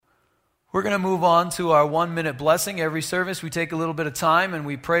We're going to move on to our 1-minute blessing. Every service, we take a little bit of time and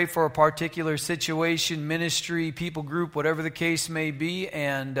we pray for a particular situation, ministry, people group, whatever the case may be.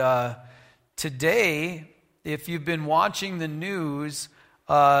 And today, if you've been watching the news,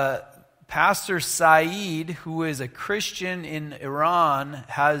 Pastor Saeed, who is a Christian in Iran,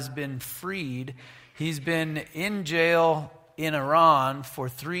 has been freed. He's been in jail in Iran for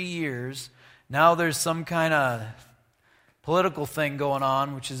 3 years. Now there's some kind of political thing going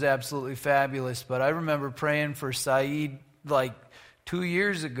on, which is absolutely fabulous. But I remember praying for Saeed like 2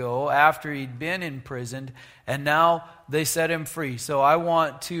 years ago after he'd been imprisoned, and now they set him free. So I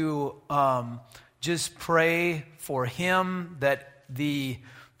want to just pray for him that the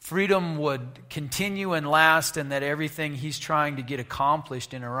freedom would continue and last, and that everything he's trying to get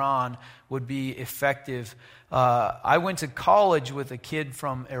accomplished in Iran would be effective. I went to college with a kid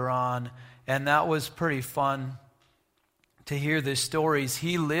from Iran, and that was pretty fun to hear the stories.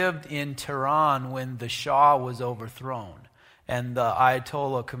 He lived in Tehran when the Shah was overthrown and the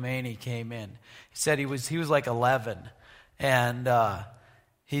Ayatollah Khomeini came in. He said he was like 11, and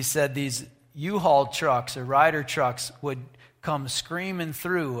he said these U-Haul trucks or Ryder trucks would come screaming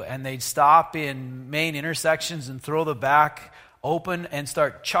through, and they'd stop in main intersections and throw the back open and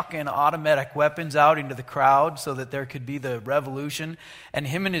start chucking automatic weapons out into the crowd so that there could be the revolution. And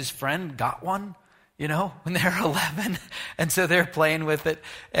him and his friend got one, when they were 11. And so they're playing with it.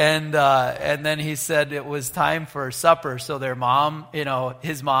 And then he said it was time for supper. So their mom,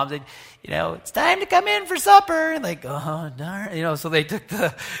 his mom said, it's time to come in for supper. And like, oh, darn. So they took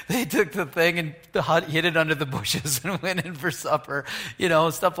the thing and hid it under the bushes and went in for supper,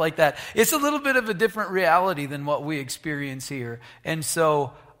 stuff like that. It's a little bit of a different reality than what we experience here. And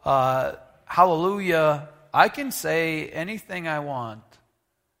so, hallelujah, I can say anything I want.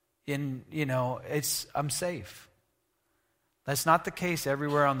 I'm safe. That's not the case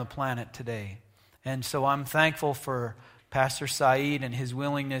everywhere on the planet today. And so I'm thankful for Pastor Saeed and his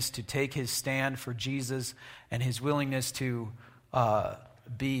willingness to take his stand for Jesus and his willingness to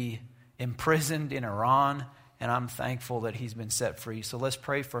be imprisoned in Iran. And I'm thankful that he's been set free. So let's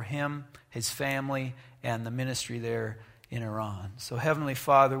pray for him, his family, and the ministry there in Iran. So Heavenly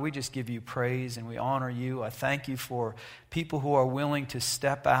Father, we just give you praise and we honor you. I thank you for people who are willing to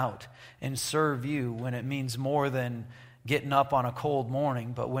step out and serve you when it means more than getting up on a cold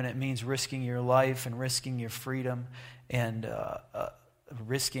morning, but when it means risking your life and risking your freedom and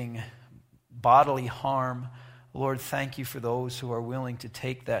risking bodily harm. Lord, thank you for those who are willing to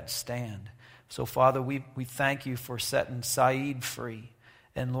take that stand. So Father, we thank you for setting Saeed free.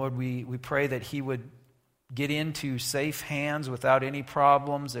 And Lord, we pray that he would get into safe hands without any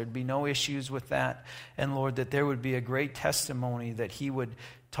problems. There'd be no issues with that. And Lord, that there would be a great testimony that he would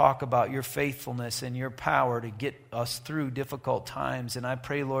talk about your faithfulness and your power to get us through difficult times. And I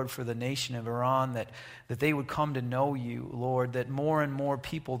pray, Lord, for the nation of Iran, that they would come to know you, Lord, that more and more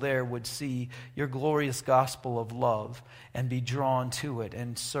people there would see your glorious gospel of love and be drawn to it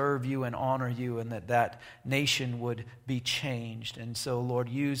and serve you and honor you, and that nation would be changed. And so, Lord,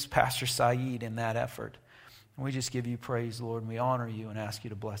 use Pastor Saeed in that effort. And we just give you praise, Lord, and we honor you and ask you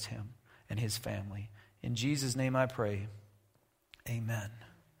to bless him and his family. In Jesus' name I pray. Amen.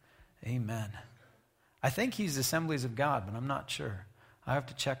 Amen. I think he's Assemblies of God, but I'm not sure. I have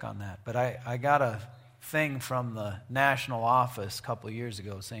to check on that. But I got a thing from the national office a couple of years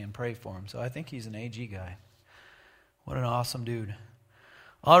ago saying pray for him. So I think he's an AG guy. What an awesome dude.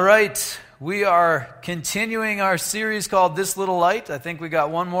 All right, we are continuing our series called This Little Light. I think we got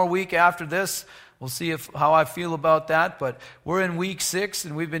one more week after this. We'll see how I feel about that, but we're in week 6,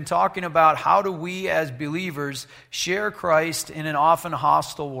 and we've been talking about how do we as believers share Christ in an often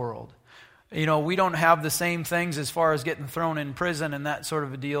hostile world. We don't have the same things as far as getting thrown in prison and that sort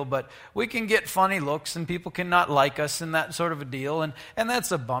of a deal, but we can get funny looks and people can not like us and that sort of a deal, and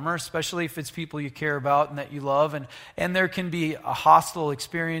that's a bummer, especially if it's people you care about and that you love, and there can be hostile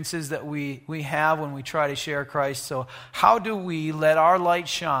experiences that we have when we try to share Christ. So how do we let our light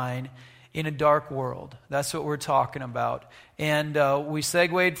shine in a dark world? That's what we're talking about. And we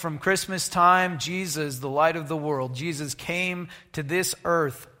segued from Christmas time, Jesus, the light of the world. Jesus came to this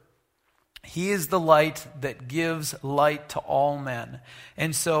earth. He is the light that gives light to all men.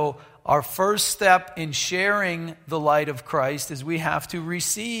 And so our first step in sharing the light of Christ is we have to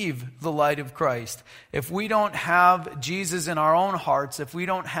receive the light of Christ. If we don't have Jesus in our own hearts, if we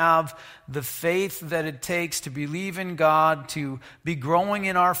don't have the faith that it takes to believe in God, to be growing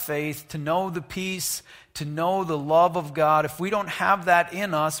in our faith, to know the peace, to know the love of God, if we don't have that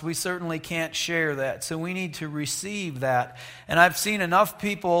in us, we certainly can't share that. So we need to receive that. And I've seen enough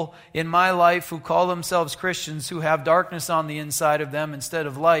people in my life who call themselves Christians who have darkness on the inside of them instead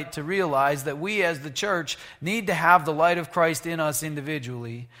of light to realize that we as the church need to have the light of Christ in us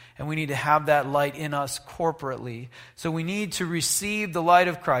individually, and we need to have that light in us corporately. So we need to receive the light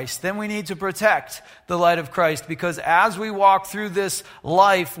of Christ. Then we need to protect the light of Christ, because as we walk through this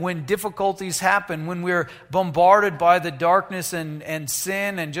life, when difficulties happen, when we're bombarded by the darkness and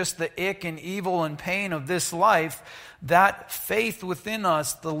sin and just the ick and evil and pain of this life, that faith within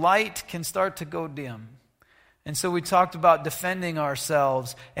us, the light can start to go dim. And so we talked about defending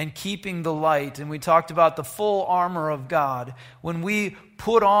ourselves and keeping the light. And we talked about the full armor of God. When we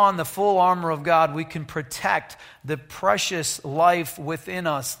put on the full armor of God, we can protect the precious life within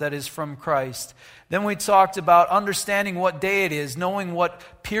us that is from Christ. Then we talked about understanding what day it is, knowing what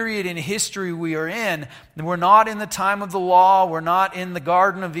period in history we are in. And we're not in the time of the law. We're not in the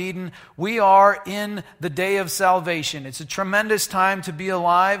Garden of Eden. We are in the day of salvation. It's a tremendous time to be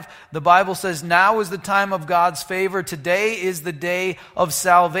alive. The Bible says now is the time of God's favor. Today is the day of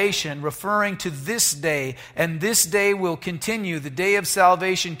salvation, referring to this day. And this day will continue. The day of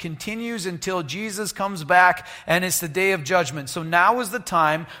salvation continues until Jesus comes back, and it's the day of judgment. So now is the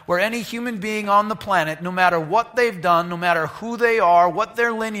time where any human being on the planet, no matter what they've done, no matter who they are, what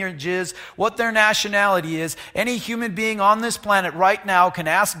their lineage is, what their nationality is, any human being on this planet right now can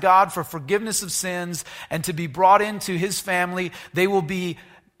ask God for forgiveness of sins and to be brought into His family. They will be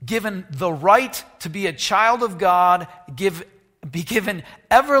given the right to be a child of God, be given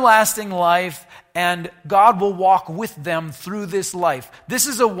everlasting life, and God will walk with them through this life. This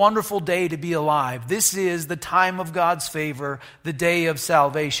is a wonderful day to be alive. This is the time of God's favor, the day of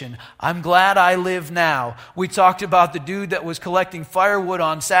salvation. I'm glad I live now. We talked about the dude that was collecting firewood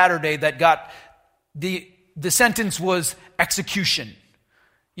on Saturday that got, the sentence was execution.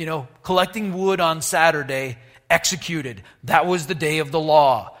 You know, collecting wood on Saturday, executed. That was the day of the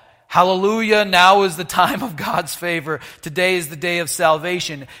law. Hallelujah, now is the time of God's favor. Today is the day of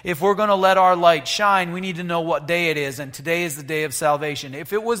salvation. If we're going to let our light shine, we need to know what day it is, and today is the day of salvation.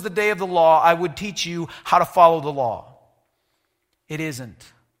 If it was the day of the law, I would teach you how to follow the law. It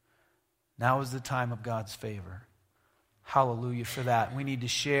isn't. Now is the time of God's favor. Hallelujah for that. We need to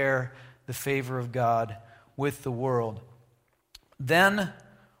share the favor of God with the world. Then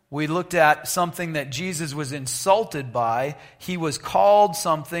we looked at something that Jesus was insulted by. He was called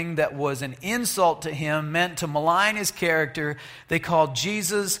something that was an insult to Him, meant to malign His character. They called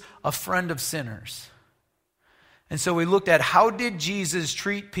Jesus a friend of sinners. And so we looked at how did Jesus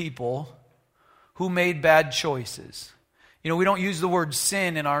treat people who made bad choices. You know, we don't use the word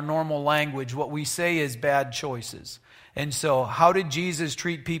sin in our normal language. What we say is bad choices. And so how did Jesus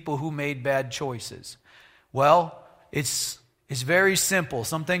treat people who made bad choices? Well, it's very simple.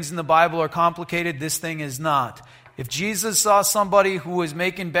 Some things in the Bible are complicated. This thing is not. If Jesus saw somebody who was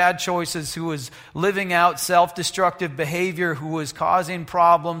making bad choices, who was living out self-destructive behavior, who was causing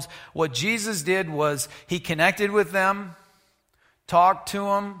problems, what Jesus did was He connected with them, talked to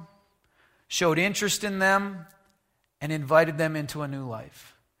them, showed interest in them, and invited them into a new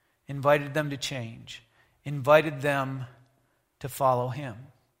life. Invited them to change. Invited them to follow Him.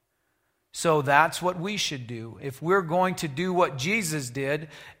 So that's what we should do. If we're going to do what Jesus did,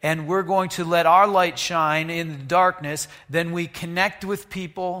 and we're going to let our light shine in the darkness, then we connect with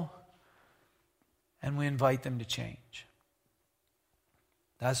people and we invite them to change.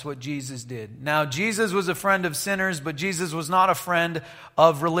 That's what Jesus did. Now, Jesus was a friend of sinners, but Jesus was not a friend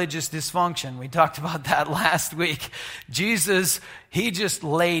of religious dysfunction. We talked about that last week. Jesus, He just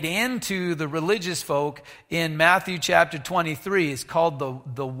laid into the religious folk in Matthew chapter 23. It's called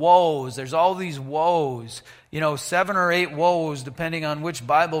the woes. There's all these woes. 7 or 8 woes, depending on which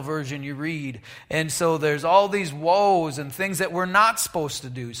Bible version you read. And so there's all these woes and things that we're not supposed to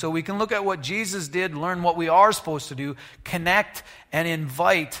do. So we can look at what Jesus did, learn what we are supposed to do, connect and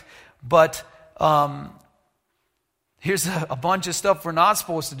invite. But here's a bunch of stuff we're not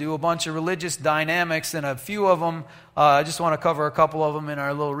supposed to do, a bunch of religious dynamics, and a few of them, I just want to cover a couple of them in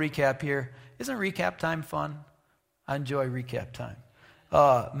our little recap here. Isn't recap time fun? I enjoy recap time.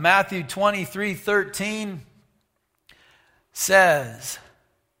 Matthew 23:13 says,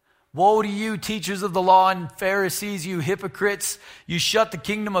 "Woe to you, teachers of the law and Pharisees, you hypocrites! You shut the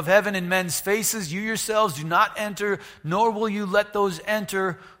kingdom of heaven in men's faces. You yourselves do not enter, nor will you let those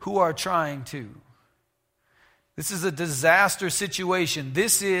enter who are trying to." This is a disaster situation.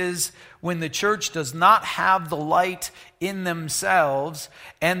 This is when the church does not have the light in themselves,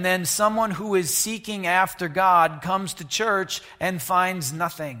 and then someone who is seeking after God comes to church and finds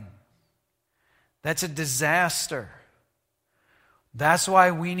nothing. That's a disaster. That's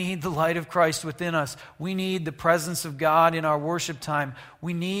why we need the light of Christ within us. We need the presence of God in our worship time.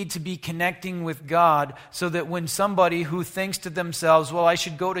 We need to be connecting with God so that when somebody who thinks to themselves, well, I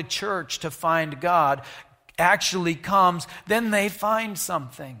should go to church to find God, actually comes, then they find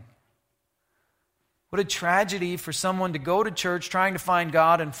something. What a tragedy for someone to go to church trying to find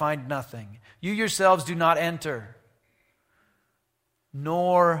God and find nothing. You yourselves do not enter,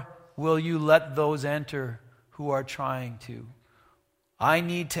 nor will you let those enter who are trying to. I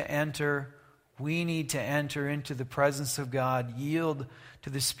need to enter, we need to enter into the presence of God, yield to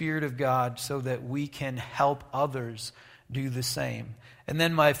the Spirit of God so that we can help others do the same. And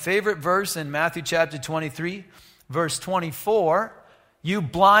then my favorite verse in Matthew chapter 23, verse 24, you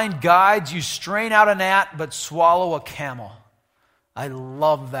blind guides, you strain out a gnat but swallow a camel. I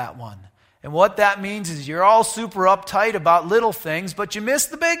love that one. And what that means is you're all super uptight about little things, but you miss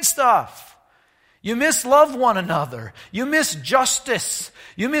the big stuff. You miss love one another. You miss justice.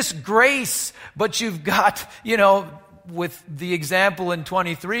 You miss grace. But you've got, with the example in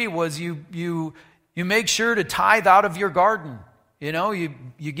 23 was you make sure to tithe out of your garden. You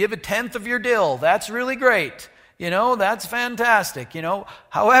give 1/10 of your dill. That's really great. That's fantastic.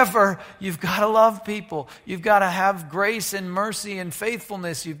 However, you've got to love people. You've got to have grace and mercy and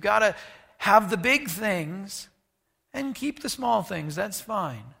faithfulness. You've got to have the big things and keep the small things. That's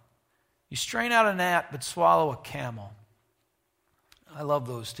fine. You strain out a gnat, but swallow a camel. I love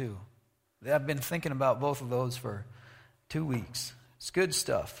those too. I've been thinking about both of those for 2 weeks. It's good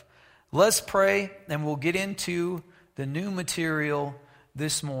stuff. Let's pray, and we'll get into the new material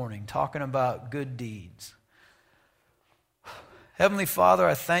this morning, talking about good deeds. Heavenly Father,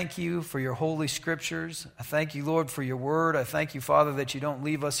 I thank you for your holy scriptures. I thank you, Lord, for your word. I thank you, Father, that you don't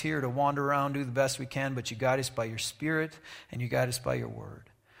leave us here to wander around, do the best we can, but you guide us by your Spirit, and you guide us by your word.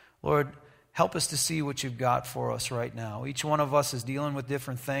 Lord, help us to see what you've got for us right now. Each one of us is dealing with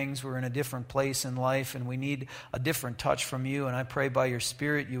different things. We're in a different place in life, and we need a different touch from you. And I pray by your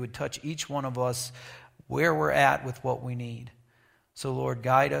Spirit you would touch each one of us where we're at with what we need. So, Lord,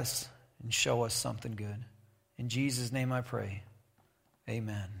 guide us and show us something good. In Jesus' name I pray.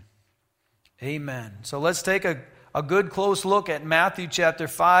 Amen. Amen. So let's take a good close look at Matthew chapter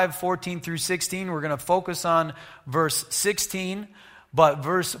 5, 14 through 16. We're going to focus on verse 16. But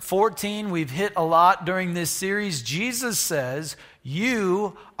verse 14, we've hit a lot during this series. Jesus says,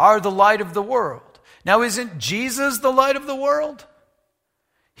 you are the light of the world. Now, isn't Jesus the light of the world?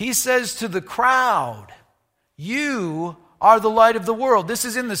 He says to the crowd, you are the light of the world. This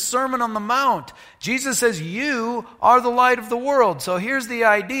is in the Sermon on the Mount. Jesus says, you are the light of the world. So here's the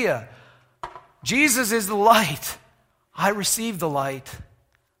idea. Jesus is the light. I receive the light.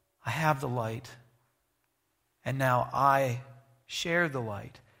 I have the light. And now I share the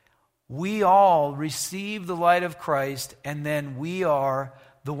light. We all receive the light of Christ, and then we are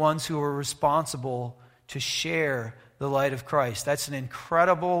the ones who are responsible to share the light of Christ. That's an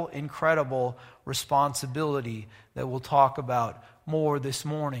incredible, incredible responsibility that we'll talk about more this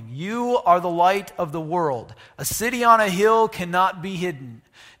morning. You are the light of the world. A city on a hill cannot be hidden.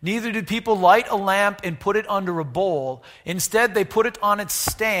 Neither do people light a lamp and put it under a bowl. Instead, they put it on its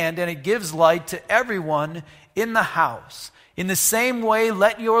stand, and it gives light to everyone in the house. In the same way,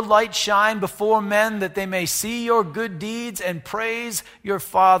 let your light shine before men that they may see your good deeds and praise your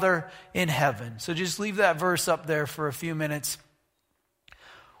Father in heaven. So just leave that verse up there for a few minutes.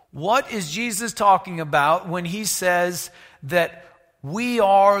 What is Jesus talking about when he says that we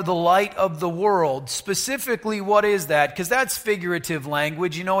are the light of the world? Specifically, what is that? Because that's figurative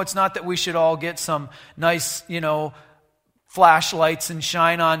language. It's not that we should all get some nice, flashlights and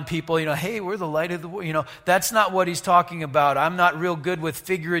shine on people, hey, we're the light of the world. That's not what he's talking about. I'm not real good with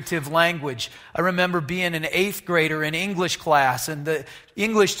figurative language. I remember being an 8th grader in English class, and the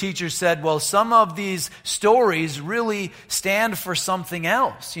English teacher said, well, some of these stories really stand for something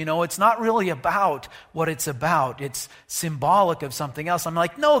else. It's not really about what it's about. It's symbolic of something else. I'm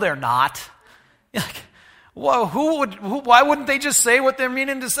like, no, they're not. Well, why wouldn't they just say what they're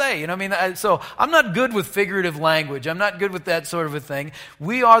meaning to say? So I'm not good with figurative language. I'm not good with that sort of a thing.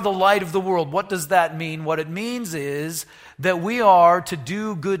 We are the light of the world. What does that mean? What it means is that we are to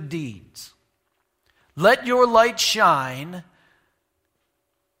do good deeds. Let your light shine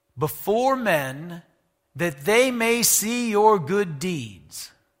before men that they may see your good deeds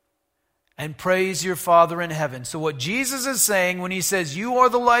and praise your Father in heaven. So what Jesus is saying when he says you are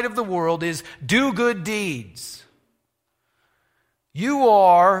the light of the world is do good deeds. You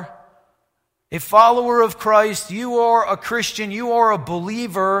are a follower of Christ. You are a Christian. You are a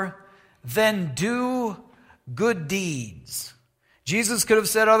believer. Then do good deeds. Jesus could have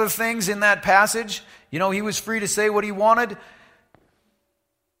said other things in that passage. He was free to say what he wanted.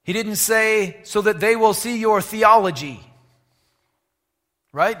 He didn't say so that they will see your theology.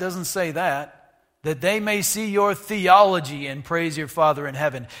 Right? Doesn't say that. That they may see your theology and praise your Father in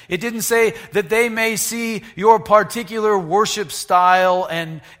heaven. It didn't say that they may see your particular worship style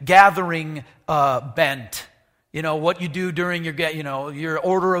and gathering bent. You know, what you do during your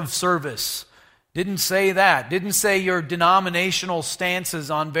order of service. Didn't say that. Didn't say your denominational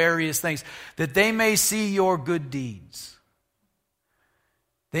stances on various things. That they may see your good deeds.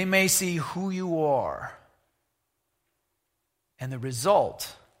 They may see who you are. And the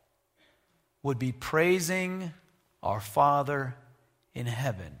result would be praising our Father in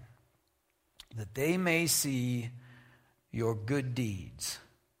heaven, that they may see your good deeds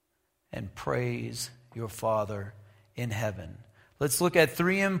and praise your Father in heaven. Let's look at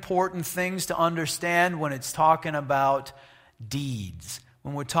 3 important things to understand when it's talking about deeds,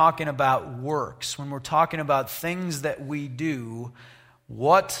 when we're talking about works, when we're talking about things that we do.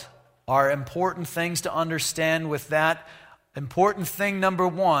 What are important things to understand with that? Important thing number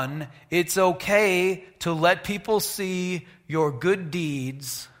 1, it's okay to let people see your good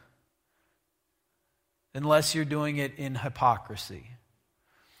deeds unless you're doing it in hypocrisy.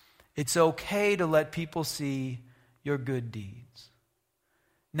 It's okay to let people see your good deeds.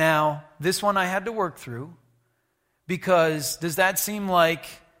 Now, this one I had to work through because does that seem like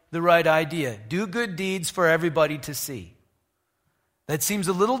the right idea? Do good deeds for everybody to see. That seems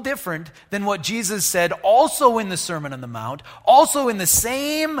a little different than what Jesus said also in the Sermon on the Mount, also in the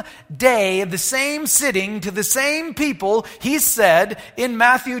same day, the same sitting, to the same people. He said in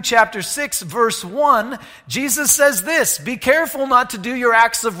Matthew chapter 6, verse 1, Jesus says this, "Be careful not to do your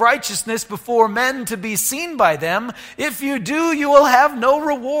acts of righteousness before men to be seen by them. If you do, you will have no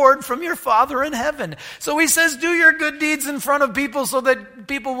reward from your Father in heaven." So he says, do your good deeds in front of people so that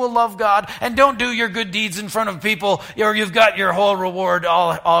people will love God, and don't do your good deeds in front of people or you've got your whole reward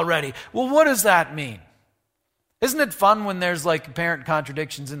already. Well, what does that mean? Isn't it fun when there's like apparent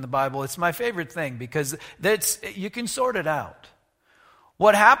contradictions in the Bible? It's my favorite thing because you can sort it out.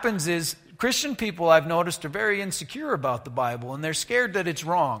 What happens is Christian people, I've noticed, are very insecure about the Bible and they're scared that it's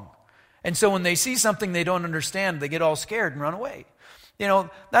wrong. And so when they see something they don't understand, they get all scared and run away. You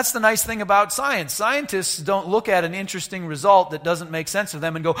know, that's the nice thing about science. Scientists don't look at an interesting result that doesn't make sense to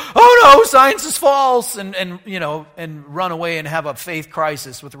them and go, "Oh no, science is false," and run away and have a faith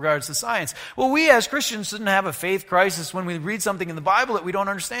crisis with regards to science. Well, we as Christians shouldn't have a faith crisis when we read something in the Bible that we don't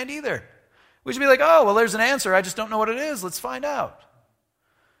understand either. We should be like, "Oh, well, there's an answer. I just don't know what it is. Let's find out."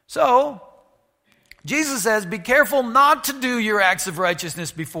 So, Jesus says, be careful not to do your acts of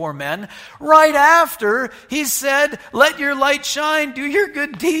righteousness before men. Right after, he said, let your light shine, do your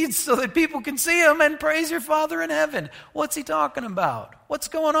good deeds so that people can see them and praise your Father in heaven. What's he talking about? What's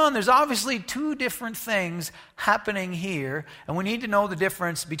going on? There's obviously 2 different things happening here, and we need to know the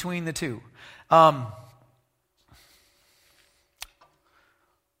difference between the 2.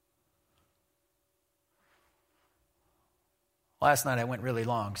 Last night I went really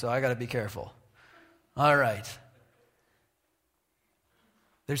long, so I got to be careful. All right.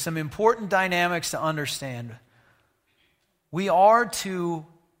 There's some important dynamics to understand. We are to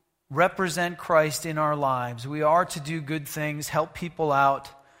represent Christ in our lives. We are to do good things, help people out,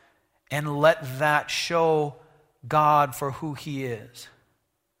 and let that show God for who He is.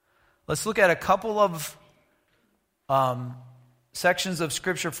 Let's look at a couple of sections of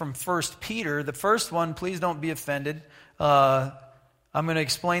Scripture from 1 Peter. The first one, please don't be offended. I'm going to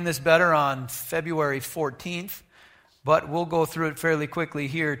explain this better on February 14th, but we'll go through it fairly quickly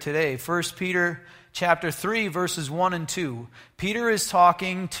here today. 1 Peter chapter 3, verses 1 and 2. Peter is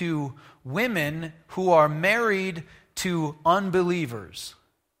talking to women who are married to unbelievers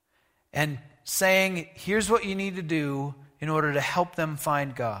and saying, here's what you need to do in order to help them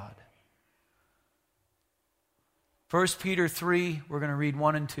find God. 1 Peter 3, we're going to read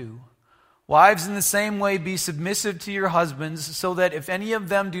 1 and 2. Wives, in the same way, be submissive to your husbands, so that if any of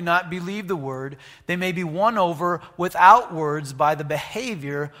them do not believe the word, they may be won over without words by the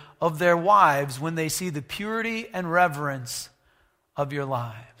behavior of their wives when they see the purity and reverence of your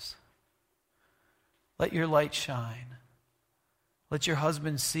lives. Let your light shine. Let your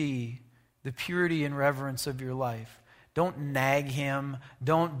husband see the purity and reverence of your life. Don't nag him.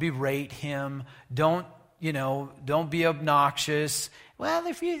 Don't berate him. Don't be obnoxious. Well,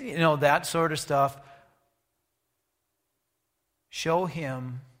 if you that sort of stuff. Show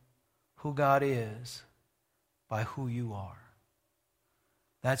him who God is by who you are.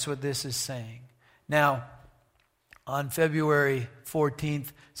 That's what this is saying. Now, on February 14th,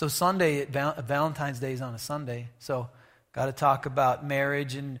 so Sunday, Valentine's Day is on a Sunday, so got to talk about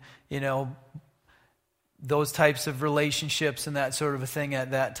marriage and, those types of relationships and that sort of a thing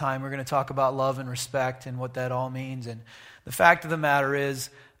at that time. We're going to talk about love and respect and what that all means. And the fact of the matter is,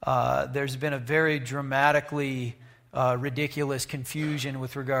 there's been a very dramatically ridiculous confusion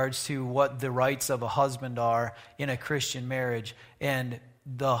with regards to what the rights of a husband are in a Christian marriage. And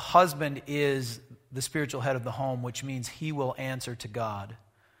the husband is the spiritual head of the home, which means he will answer to God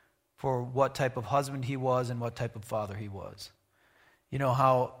for what type of husband he was and what type of father he was. You know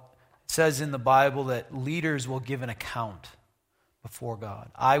how it says in the Bible that leaders will give an account before God.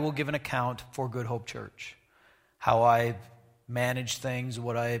 I will give an account for Good Hope Church. How I manage things,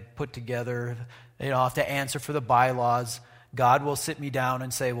 what I put together. I'll have to answer for the bylaws. God will sit me down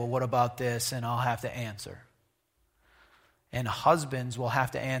and say, well, what about this? And I'll have to answer. And husbands will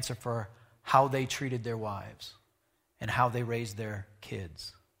have to answer for how they treated their wives and how they raised their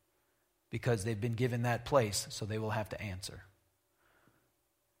kids, because they've been given that place, so they will have to answer.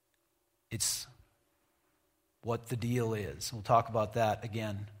 It's what the deal is. We'll talk about that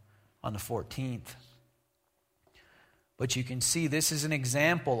again on the 14th. But you can see this is an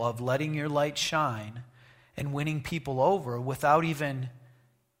example of letting your light shine and winning people over without even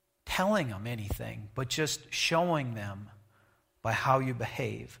telling them anything, but just showing them by how you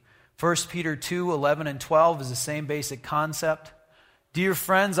behave. 1 Peter 2, 11 and 12 is the same basic concept. Dear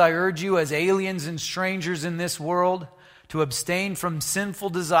friends, I urge you as aliens and strangers in this world to abstain from sinful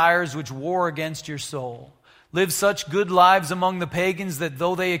desires which war against your soul. Live such good lives among the pagans that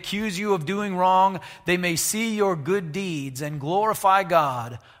though they accuse you of doing wrong, they may see your good deeds and glorify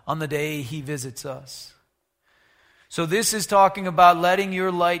God on the day He visits us. So this is talking about letting your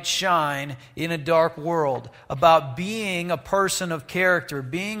light shine in a dark world, about being a person of character,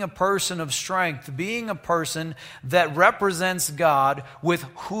 being a person of strength, being a person that represents God with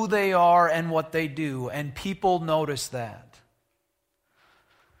who they are and what they do, and people notice that.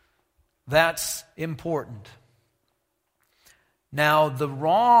 That's important. Now, the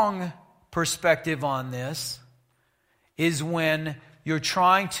wrong perspective on this is when you're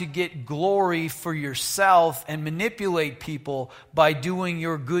trying to get glory for yourself and manipulate people by doing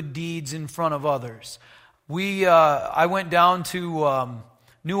your good deeds in front of others. I went down to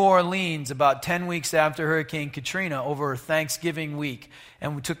New Orleans about 10 weeks after Hurricane Katrina over Thanksgiving week.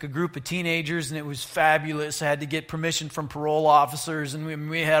 And we took a group of teenagers, and it was fabulous. I had to get permission from parole officers, and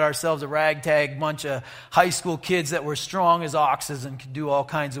we had ourselves a ragtag bunch of high school kids that were strong as oxes and could do all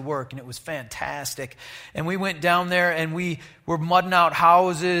kinds of work, and it was fantastic. And we went down there, and we were mudding out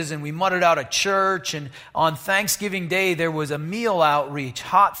houses, and we mudded out a church, and on Thanksgiving Day, there was a meal outreach,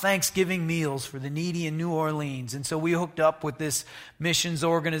 hot Thanksgiving meals for the needy in New Orleans. And so we hooked up with this missions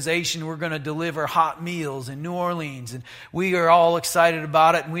organization. We're going to deliver hot meals in New Orleans, and we are all excited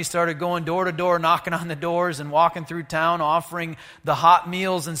about it, and we started going door to door, knocking on the doors and walking through town offering the hot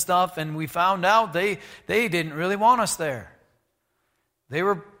meals and stuff, and we found out they didn't really want us there. They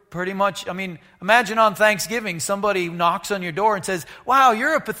were pretty much, imagine on Thanksgiving somebody knocks on your door and says, wow,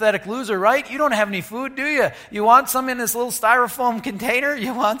 you're a pathetic loser, right? You don't have any food, do you? You want some in this little styrofoam container?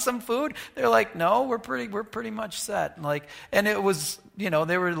 You want some food? They're like, no, we're pretty much set. And it was, they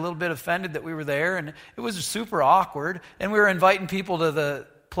were a little bit offended that we were there, and it was super awkward. And we were inviting people to the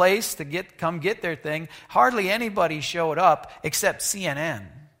place to come get their thing. Hardly anybody showed up except CNN.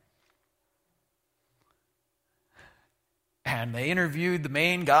 And they interviewed the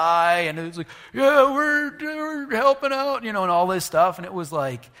main guy, and it was like, yeah, we're helping out, and all this stuff. And it was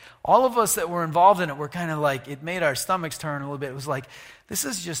like, all of us that were involved in it were kind of like, it made our stomachs turn a little bit. It was like, this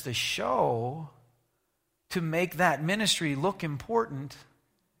is just a show to make that ministry look important.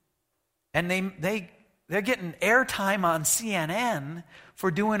 And they're getting airtime on CNN for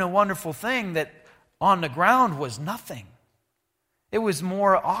doing a wonderful thing that on the ground was nothing. It was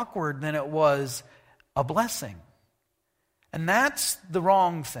more awkward than it was a blessing. And that's the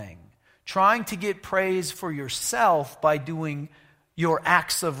wrong thing. Trying to get praise for yourself by doing your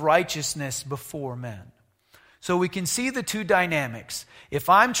acts of righteousness before men. So we can see the two dynamics. If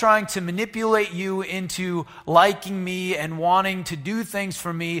I'm trying to manipulate you into liking me and wanting to do things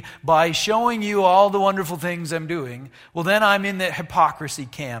for me by showing you all the wonderful things I'm doing, well, then I'm in the hypocrisy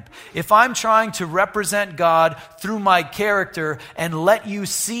camp. If I'm trying to represent God through my character and let you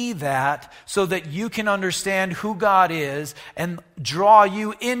see that so that you can understand who God is and draw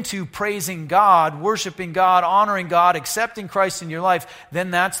you into praising God, worshiping God, honoring God, accepting Christ in your life, then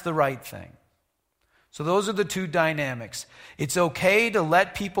that's the right thing. So those are the two dynamics. It's okay to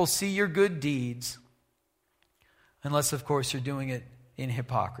let people see your good deeds, unless, of course, you're doing it in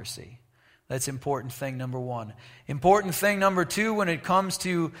hypocrisy. That's important thing number one. Important thing number two when it comes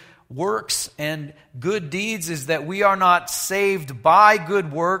to works and good deeds is that we are not saved by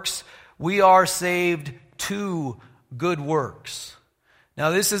good works. We are saved to good works. Now,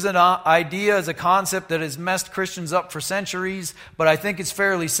 this is an idea, as a concept that has messed Christians up for centuries, but I think it's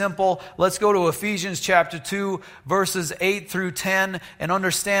fairly simple. Let's go to Ephesians chapter 2, verses 8 through 10, and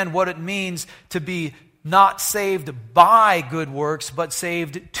understand what it means to be not saved by good works, but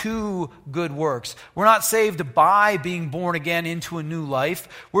saved to good works. We're not saved by being born again into a new life.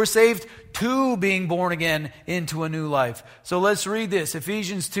 We're saved to being born again into a new life. So let's read this,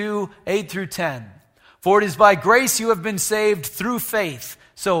 Ephesians 2, 8 through 10. For it is by grace you have been saved through faith.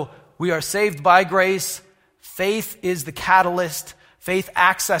 So we are saved by grace. Faith is the catalyst. Faith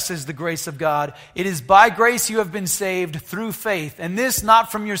accesses the grace of God. It is by grace you have been saved through faith. And this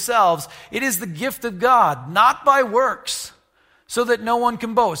not from yourselves. It is the gift of God, not by works, so that no one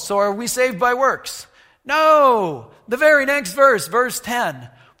can boast. So are we saved by works? No. The very next verse, verse 10.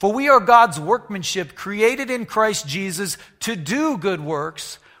 For we are God's workmanship, created in Christ Jesus to do good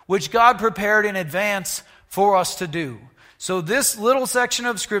works, which God prepared in advance for us to do. So this little section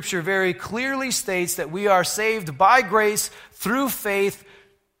of Scripture very clearly states that we are saved by grace through faith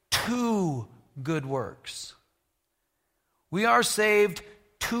to good works. We are saved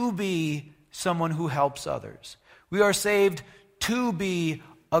to be someone who helps others. We are saved to be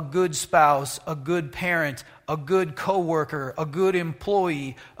a good spouse, a good parent, a good coworker, a good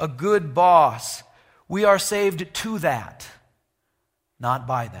employee, a good boss. We are saved to that. Not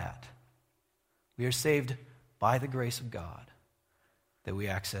by that. We are saved by the grace of God that we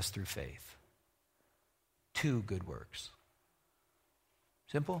access through faith to good works.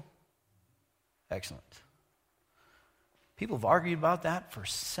 Simple? Excellent. People have argued about that for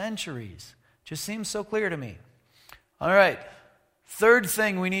centuries. Just seems so clear to me. All right. Third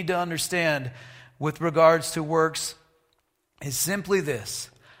thing we need to understand with regards to works is simply this.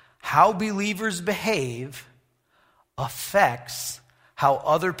 How believers behave affects how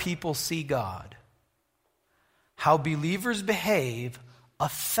other people see God. How believers behave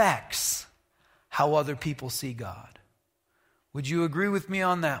affects how other people see God. Would you agree with me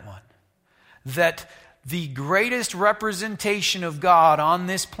on that one? That the greatest representation of God on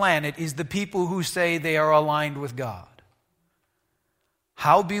this planet is the people who say they are aligned with God.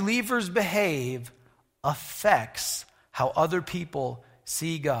 How believers behave affects how other people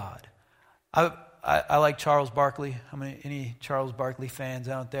see God. I like Charles Barkley. Any Charles Barkley fans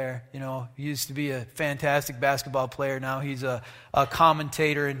out there? You know, he used to be a fantastic basketball player. Now he's a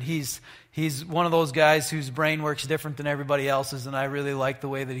commentator, and he's one of those guys whose brain works different than everybody else's, and I really like the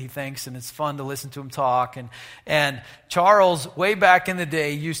way that he thinks, and it's fun to listen to him talk. And Charles, way back in the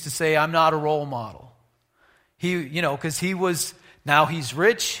day, used to say, "I'm not a role model." Because he was. Now he's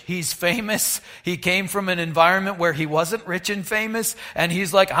rich, he's famous, he came from an environment where he wasn't rich and famous, and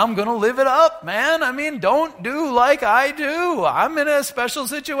he's like, I'm going to live it up, man. I mean, don't do like I do. I'm in a special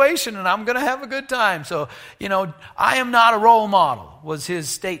situation, and I'm going to have a good time. So, I am not a role model, was his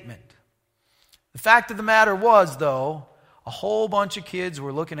statement. The fact of the matter was, though, a whole bunch of kids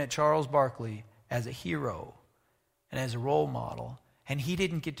were looking at Charles Barkley as a hero and as a role model, and he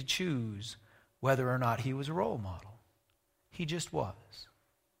didn't get to choose whether or not he was a role model. He just was.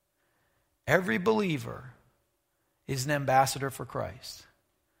 Every believer is an ambassador for Christ.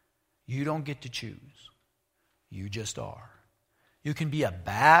 You don't get to choose. You just are. You can be a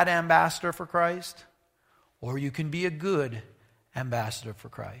bad ambassador for Christ, or you can be a good ambassador for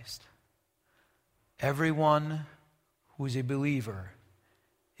Christ. Everyone who is a believer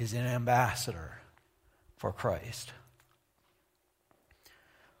is an ambassador for Christ.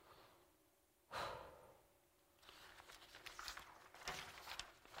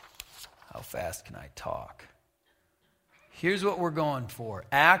 How fast can I talk? Here's what we're going for.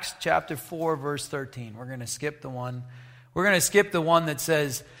 Acts chapter 4, verse 13. We're going to skip the one that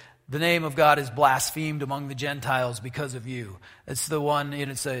says the name of God is blasphemed among the Gentiles because of you. It's the one,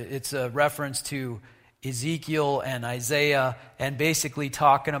 it's a reference to Ezekiel and Isaiah, and basically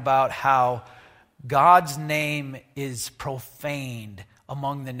talking about how God's name is profaned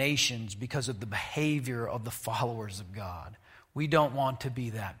among the nations because of the behavior of the followers of God. We don't want to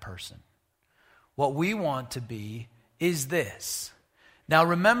be that person. What we want to be is this. Now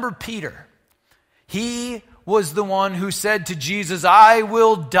remember Peter. He was the one who said to Jesus, I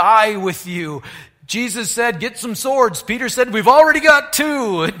will die with you. Jesus said, get some swords. Peter said, we've already got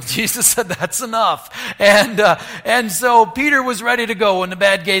 2. And Jesus said, that's enough. And so Peter was ready to go when the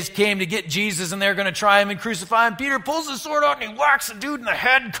bad guys came to get Jesus, and they're going to try him and crucify him. Peter pulls his sword out and he whacks the dude in the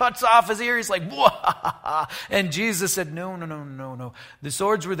head, cuts off his ear. He's like, whoa. And Jesus said, no. The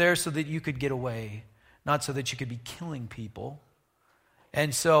swords were there so that you could get away, not so that you could be killing people.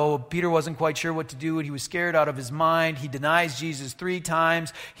 And so Peter wasn't quite sure what to do, and he was scared out of his mind. He denies Jesus 3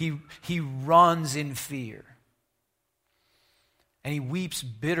 times. He runs in fear. And he weeps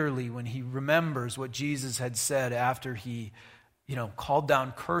bitterly when he remembers what Jesus had said after he, called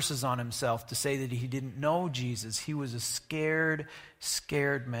down curses on himself to say that he didn't know Jesus. He was a scared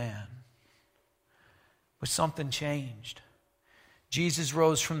man. But something changed. Jesus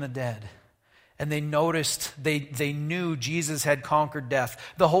rose from the dead. And they knew Jesus had conquered death.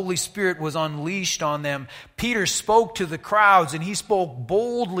 The Holy Spirit was unleashed on them. Peter spoke to the crowds, and he spoke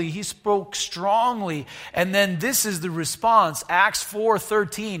boldly. He spoke strongly. And then this is the response, Acts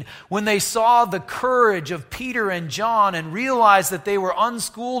 4:13. When they saw the courage of Peter and John and realized that they were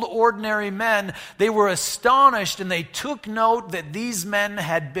unschooled, ordinary men, they were astonished, and they took note that these men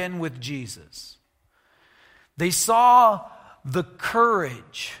had been with Jesus. They saw the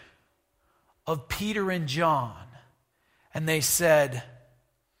courage of Peter and John, and they said,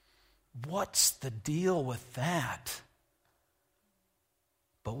 "What's the deal with that?"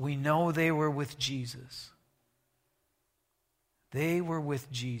 But we know they were with Jesus. They were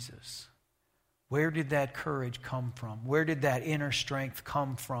with Jesus. Where did that courage come from? Where did that inner strength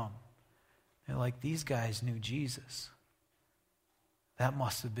come from? They're like, these guys knew Jesus. That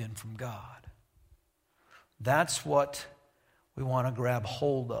must have been from God. That's what we want to grab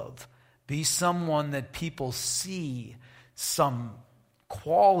hold of. Be someone that people see some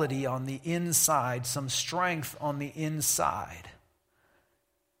quality on the inside, some strength on the inside.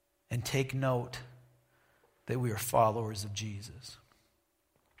 And take note that we are followers of Jesus.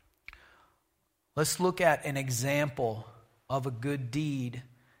 Let's look at an example of a good deed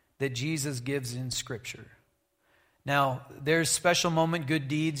that Jesus gives in Scripture. Now, there's special moment good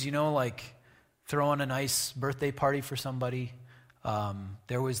deeds, like throwing a nice birthday party for somebody.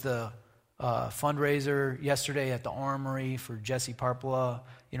 There was the fundraiser yesterday at the Armory for Jesse Parpala.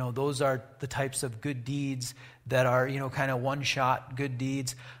 Those are the types of good deeds that are, kind of one-shot good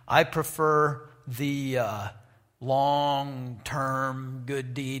deeds. I prefer the long-term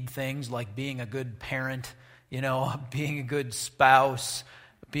good deed things like being a good parent, being a good spouse,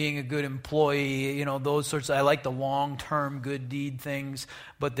 being a good employee, those sorts. I like the long-term good deed things,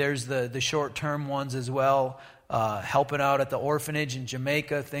 but there's the short-term ones as well. Helping out at the orphanage in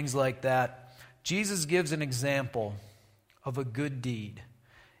Jamaica, things like that. Jesus gives an example of a good deed.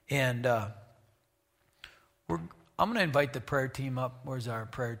 And I'm going to invite the prayer team up. Where's our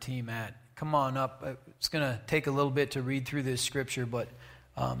prayer team at? Come on up. It's going to take a little bit to read through this scripture, but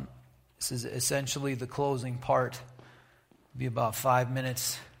this is essentially the closing part. It'll be about 5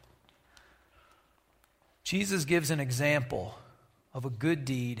 minutes. Jesus gives an example of a good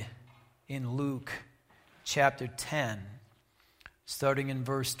deed in Luke chapter 10, starting in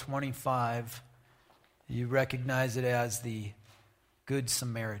verse 25. You recognize it as the Good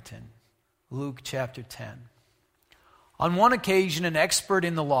Samaritan. Luke chapter 10. On one occasion, an expert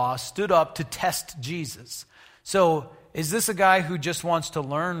in the law stood up to test Jesus. So, is this a guy who just wants to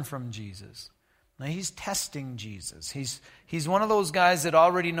learn from Jesus? Now, he's testing Jesus. He's one of those guys that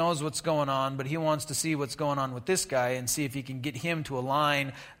already knows what's going on, but he wants to see what's going on with this guy and see if he can get him to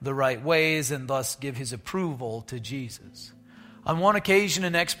align the right ways and thus give his approval to Jesus. On one occasion,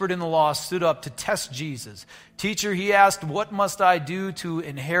 an expert in the law stood up to test Jesus. "Teacher," he asked, "what must I do to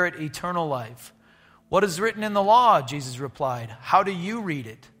inherit eternal life?" "What is written in the law?" Jesus replied. "How do you read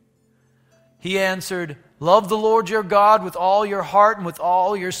it?" He answered, "Love the Lord your God with all your heart and with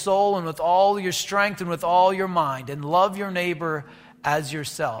all your soul and with all your strength and with all your mind, and love your neighbor as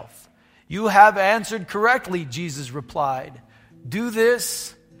yourself." "You have answered correctly," Jesus replied. "Do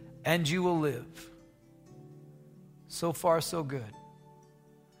this and you will live." So far, so good.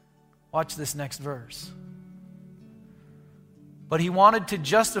 Watch this next verse. But he wanted to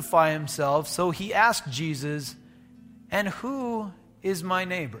justify himself, so he asked Jesus, "And who is my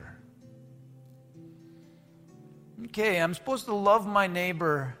neighbor?" Okay, I'm supposed to love my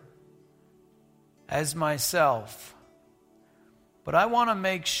neighbor as myself, but I want to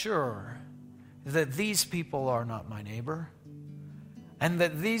make sure that these people are not my neighbor, and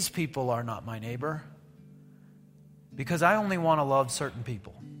that these people are not my neighbor, because I only want to love certain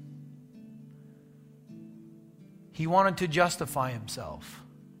people. He wanted to justify himself,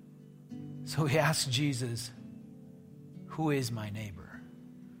 so he asked Jesus, "Who is my neighbor?"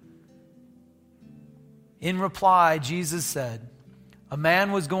 In reply, Jesus said, "A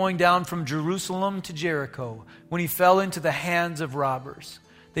man was going down from Jerusalem to Jericho when he fell into the hands of robbers.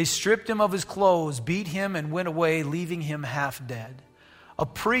 They stripped him of his clothes, beat him, and went away, leaving him half dead. A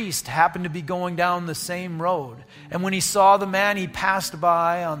priest happened to be going down the same road, and when he saw the man, he passed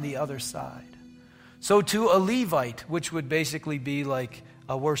by on the other side. So too a Levite, which would basically be like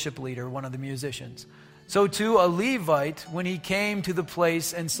a worship leader, one of the musicians. So too a Levite, when he came to the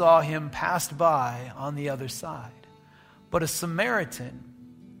place and saw him, passed by on the other side. But a Samaritan.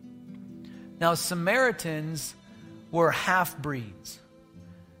 Now Samaritans were half-breeds.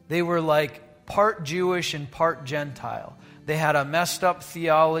 They were like part Jewish and part Gentile. They had a messed up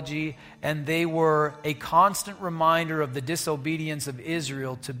theology, and they were a constant reminder of the disobedience of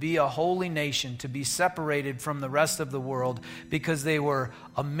Israel to be a holy nation, to be separated from the rest of the world, because they were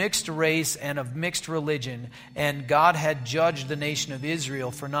a mixed race and of mixed religion, and God had judged the nation of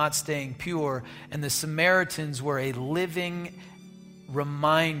Israel for not staying pure, and the Samaritans were a living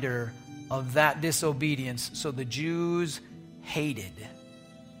reminder of that disobedience. So the Jews hated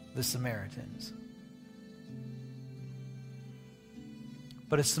the Samaritans.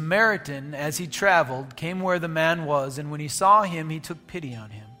 But a Samaritan, as he traveled, came where the man was, and when he saw him, he took pity on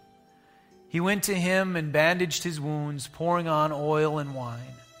him. He went to him and bandaged his wounds, pouring on oil and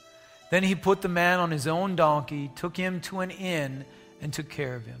wine. Then he put the man on his own donkey, took him to an inn, and took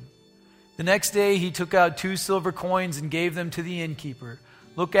care of him. The next day he took out 2 silver coins and gave them to the innkeeper.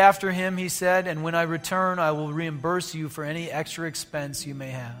 "Look after him," he said, "and when I return, I will reimburse you for any extra expense you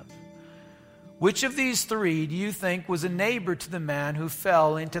may have." Which of these 3 do you think was a neighbor to the man who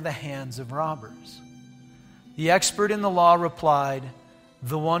fell into the hands of robbers? The expert in the law replied,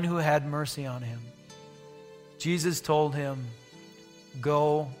 "The one who had mercy on him." Jesus told him,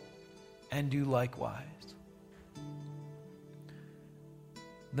 "Go and do likewise."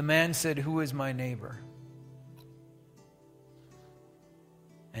 The man said, "Who is my neighbor?"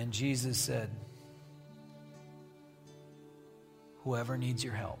 And Jesus said, "Whoever needs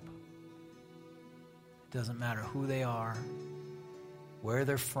your help. Doesn't matter who they are, where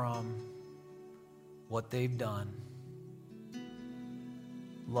they're from, what they've done.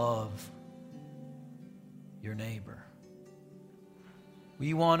 Love your neighbor."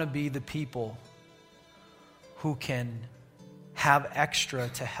 We want to be the people who can have extra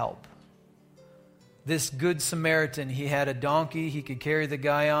to help. This good Samaritan, he had a donkey he could carry the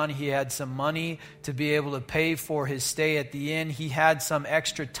guy on. He had some money to be able to pay for his stay at the inn. He had some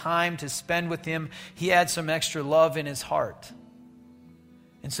extra time to spend with him. He had some extra love in his heart.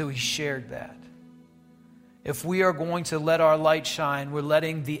 And so he shared that. If we are going to let our light shine, we're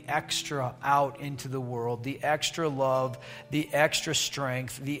letting the extra out into the world. The extra love, the extra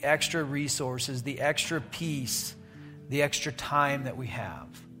strength, the extra resources, the extra peace, the extra time that we have.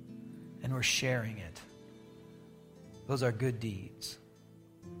 And we're sharing it. Those are good deeds.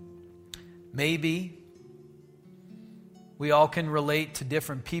 Maybe we all can relate to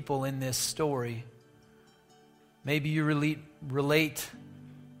different people in this story. Maybe you relate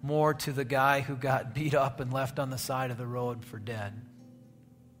more to the guy who got beat up and left on the side of the road for dead.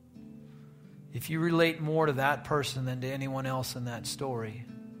 If you relate more to that person than to anyone else in that story,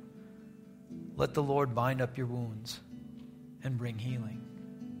 let the Lord bind up your wounds and bring healing.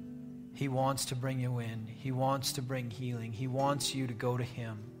 He wants to bring you in. He wants to bring healing. He wants you to go to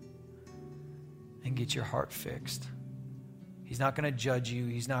Him and get your heart fixed. He's not going to judge you.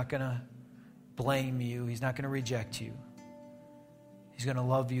 He's not going to blame you. He's not going to reject you. He's going to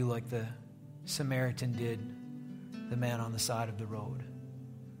love you like the Samaritan did the man on the side of the road.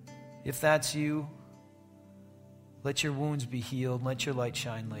 If that's you, let your wounds be healed. Let your light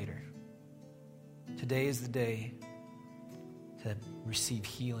shine later. Today is the day to receive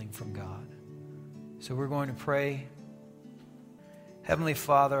healing from God. So we're going to pray. Heavenly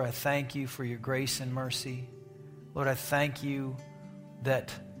Father, I thank you for your grace and mercy. Lord, I thank you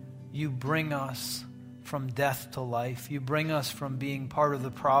that you bring us from death to life. You bring us from being part of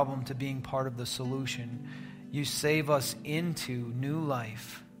the problem to being part of the solution. You save us into new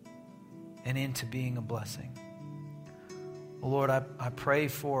life and into being a blessing. Lord, I pray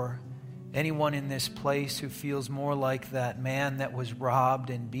for anyone in this place who feels more like that man that was robbed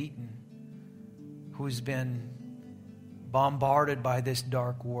and beaten, who's been bombarded by this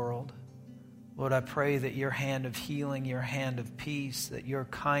dark world. Lord, I pray that your hand of healing, your hand of peace, that your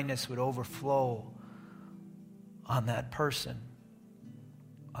kindness would overflow on that person,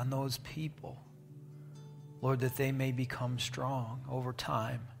 on those people. Lord, that they may become strong over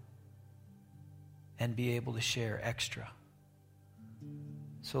time and be able to share extra.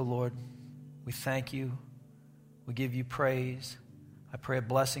 So, Lord, we thank you. We give you praise. I pray a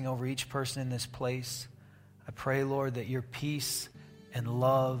blessing over each person in this place. I pray, Lord, that your peace and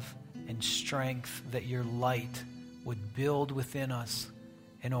love and strength, that your light would build within us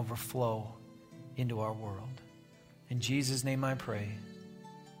and overflow into our world. In Jesus' name I pray.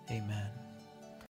 Amen.